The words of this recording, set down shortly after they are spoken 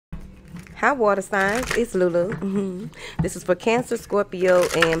Hi, water signs. It's Lulu. This is for Cancer, Scorpio,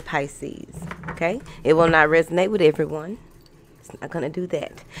 and Pisces. Okay? It will not resonate with everyone. It's not going to do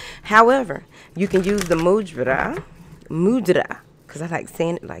that. However, you can use the mudra, because I like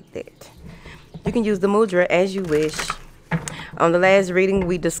saying it like that. You can use the mudra as you wish. On the last reading,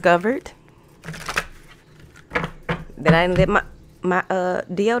 we discovered that I didn't let my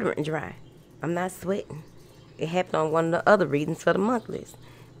deodorant dry. I'm not sweating. It happened on one of the other readings for the monthlies.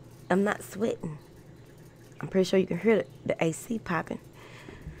 I'm not sweating. I'm pretty sure you can hear the AC popping.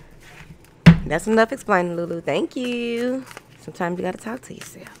 That's enough explaining, Lulu. Thank you. Sometimes you got to talk to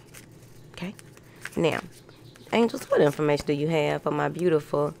yourself. Okay? Now, angels, what information do you have for my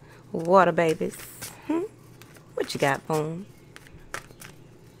beautiful water babies? What you got for them?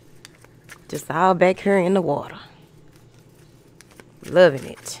 Just all back here in the water. Loving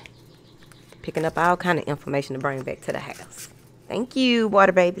it. Picking up all kind of information to bring back to the house. Thank you,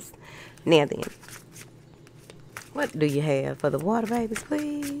 water babies. Now then, what do you have for the water babies,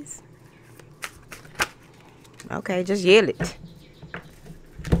 please? Okay, just yell it.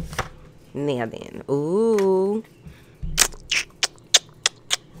 Now then, ooh.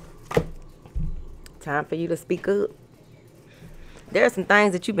 Time for you to speak up. There are some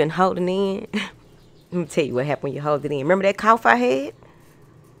things that you've been holding in. Let me tell you what happened when you hold it in. Remember that cough I had?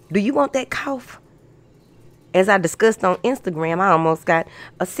 Do you want that cough? As I discussed on Instagram, I almost got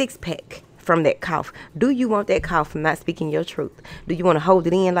a 6-pack from that cough. Do you want that cough from not speaking your truth? Do you want to hold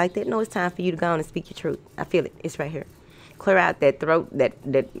it in like that? No, it's time for you to go on and speak your truth. I feel it. It's right here. Clear out that throat,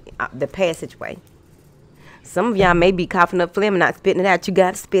 the passageway. Some of y'all may be coughing up phlegm and not spitting it out. You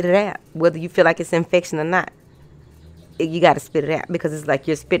got to spit it out, whether you feel like it's infection or not. You got to spit it out because it's like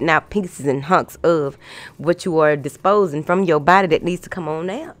you're spitting out pieces and hunks of what you are disposing from your body that needs to come on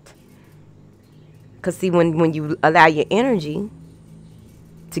out. Because, see, when you allow your energy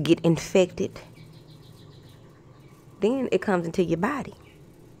to get infected, then it comes into your body.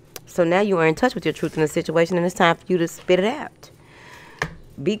 So now you are in touch with your truth in the situation, and it's time for you to spit it out.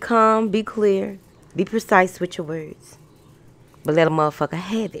 Be calm, be clear, be precise with your words. But let a motherfucker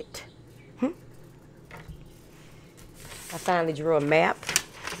have it. I finally drew a map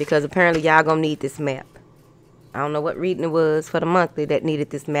because apparently y'all gonna need this map. I don't know what reading it was for the monthly that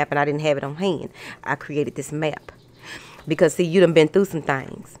needed this map, and I didn't have it on hand. I created this map. Because, see, you done been through some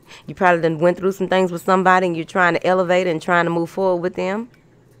things. You probably done went through some things with somebody, and you're trying to elevate and trying to move forward with them.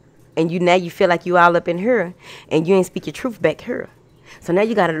 And now you feel like you all up in here, and you ain't speak your truth back here. So now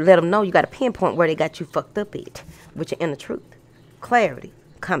you got to let them know. You got to pinpoint where they got you fucked up at with your inner truth. Clarity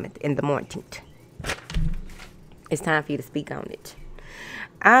cometh in the morning. It's time for you to speak on it.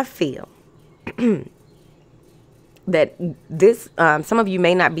 I feel that this, some of you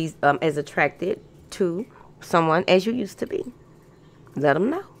may not be as attracted to someone as you used to be. Let them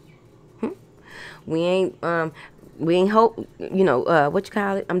know. We ain't hope, what you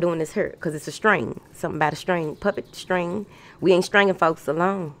call it? I'm doing this here because it's a string. Something about a string, puppet string. We ain't stringing folks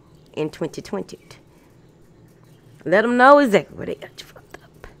along in 2020. Let them know exactly where they got you fucked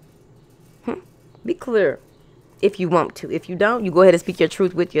up. Be clear. If you want to. If you don't, you go ahead and speak your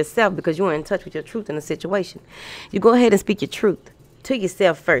truth with yourself because you are in touch with your truth in the situation. You go ahead and speak your truth to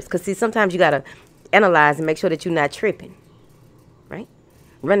yourself first. Because, see, sometimes you got to analyze and make sure that you're not tripping. Right?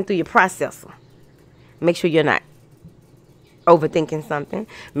 Running through your processor. Make sure you're not overthinking something.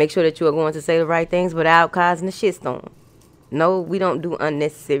 Make sure that you are going to say the right things without causing a shitstorm. No, we don't do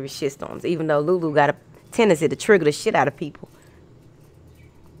unnecessary shitstorms. Even though Lulu got a tendency to trigger the shit out of people.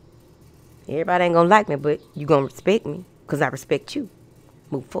 Everybody ain't gonna like me, but you gonna respect me because I respect you.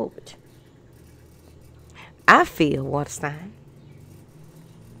 Move forward. I feel, water sign,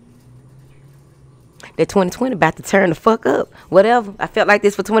 that 2020 about to turn the fuck up. Whatever. I felt like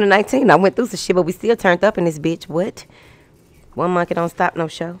this for 2019. I went through some shit, but we still turned up in this bitch. What? One monkey don't stop no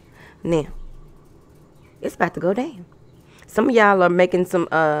show. Now, it's about to go down. Some of y'all are making some,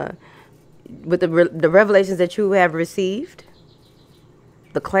 with the revelations that you have received,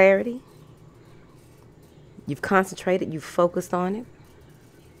 the clarity. You've concentrated, you've focused on it,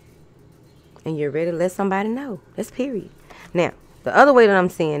 and you're ready to let somebody know. That's period. Now, the other way that I'm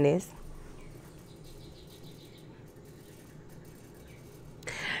seeing this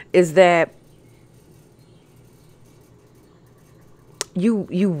is that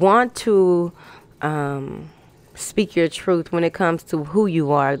you want to speak your truth when it comes to who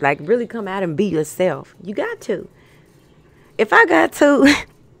you are. Like, really come out and be yourself. You got to. If I got to...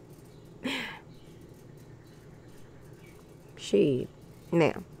 Shit.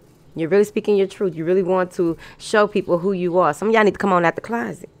 Now, you're really speaking your truth. You really want to show people who you are. Some of y'all need to come on out the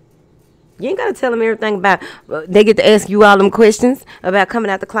closet. You ain't got to tell them everything about, they get to ask you all them questions about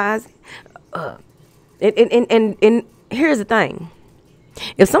coming out the closet. And here's the thing.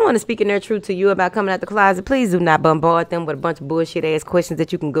 If someone is speaking their truth to you about coming out the closet, please do not bombard them with a bunch of bullshit ass questions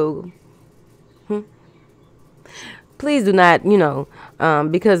that you can Google. Please do not,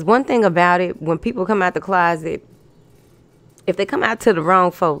 because one thing about it, when people come out the closet, if they come out to the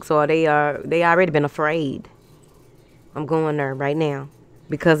wrong folks or they already been afraid. I'm going there right now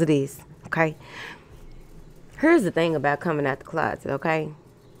because of this, okay? Here's the thing about coming out the closet, okay?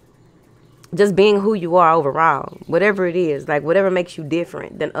 Just being who you are overall, whatever it is, like whatever makes you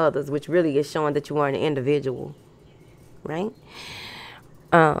different than others, which really is showing that you are an individual, right?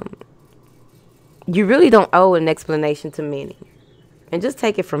 You really don't owe an explanation to many. And just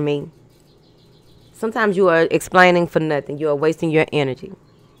take it from me. Sometimes you are explaining for nothing. You are wasting your energy.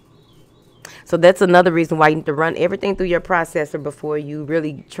 So that's another reason why you need to run everything through your processor before you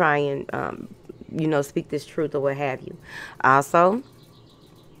really try and, speak this truth or what have you. Also,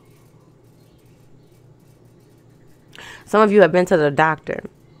 some of you have been to the doctor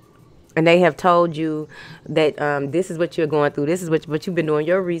and they have told you that this is what you're going through. This is what you've been doing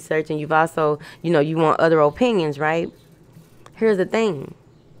your research, and you've also, you want other opinions, right? Here's the thing.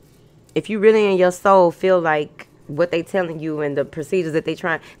 If you really in your soul feel like what they telling you and the procedures that they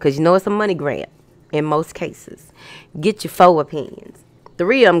trying, because it's a money grab in most cases, get your 4 opinions.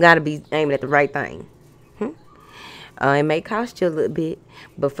 3 of them got to be aiming at the right thing. It may cost you a little bit,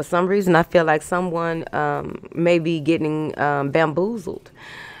 but for some reason I feel like someone may be getting bamboozled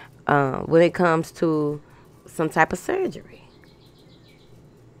when it comes to some type of surgery.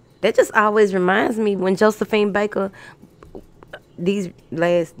 That just always reminds me when Josephine Baker, this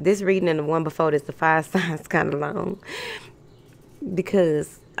reading and the one before this, the 5 signs, kind of long,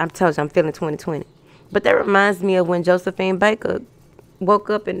 because I told you I'm feeling 2020. But that reminds me of when Josephine Baker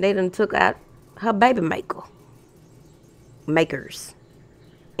woke up and they done took out her baby makers,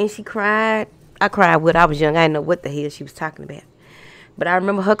 and she cried. I cried with her. I was young. I didn't know what the hell she was talking about, but I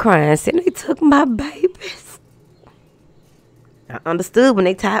remember her crying, saying they took my babies. I understood when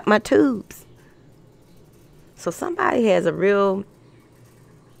they tied my tubes. So somebody has a real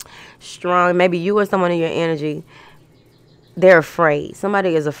strong, maybe you or someone in your energy, they're afraid.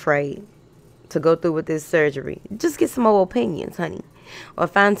 Somebody is afraid to go through with this surgery. Just get some more opinions, honey. Or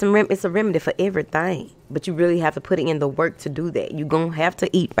find it's a remedy for everything. But you really have to put in the work to do that. You're going to have to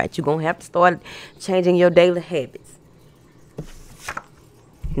eat right. You're going to have to start changing your daily habits.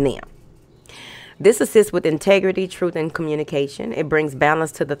 Now, this assists with integrity, truth, and communication. It brings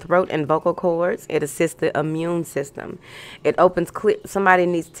balance to the throat and vocal cords. It assists the immune system. It opens clear. Somebody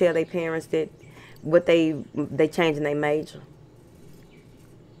needs to tell their parents that what they changing their major.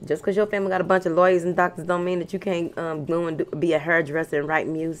 Just because your family got a bunch of lawyers and doctors don't mean that you can't go and be a hairdresser and write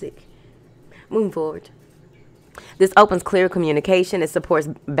music. Moving forward. This opens clear communication. It supports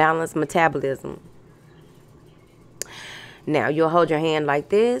balanced metabolism. Now, you'll hold your hand like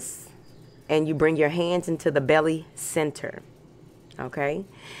this, and you bring your hands into the belly center. Okay?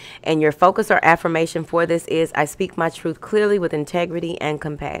 And your focus or affirmation for this is, I speak my truth clearly with integrity and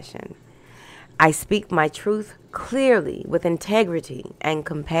compassion. I speak my truth clearly with integrity and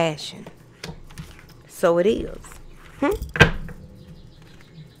compassion. So it is.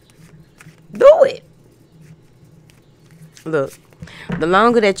 Do it. Look, the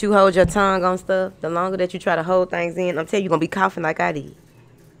longer that you hold your tongue on stuff, the longer that you try to hold things in, I'm telling you, you're going to be coughing like I did.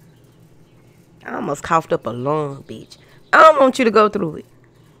 I almost coughed up a lung, bitch. I don't want you to go through it.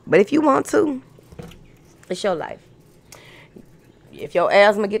 But if you want to, it's your life. If your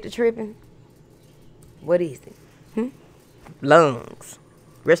asthma get to tripping, what is it? Lungs,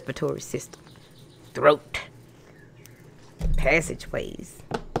 respiratory system, throat, passageways.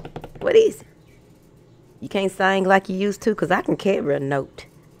 What is it? You can't sing like you used to, because I can carry a note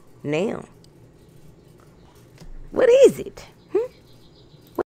now. What is it?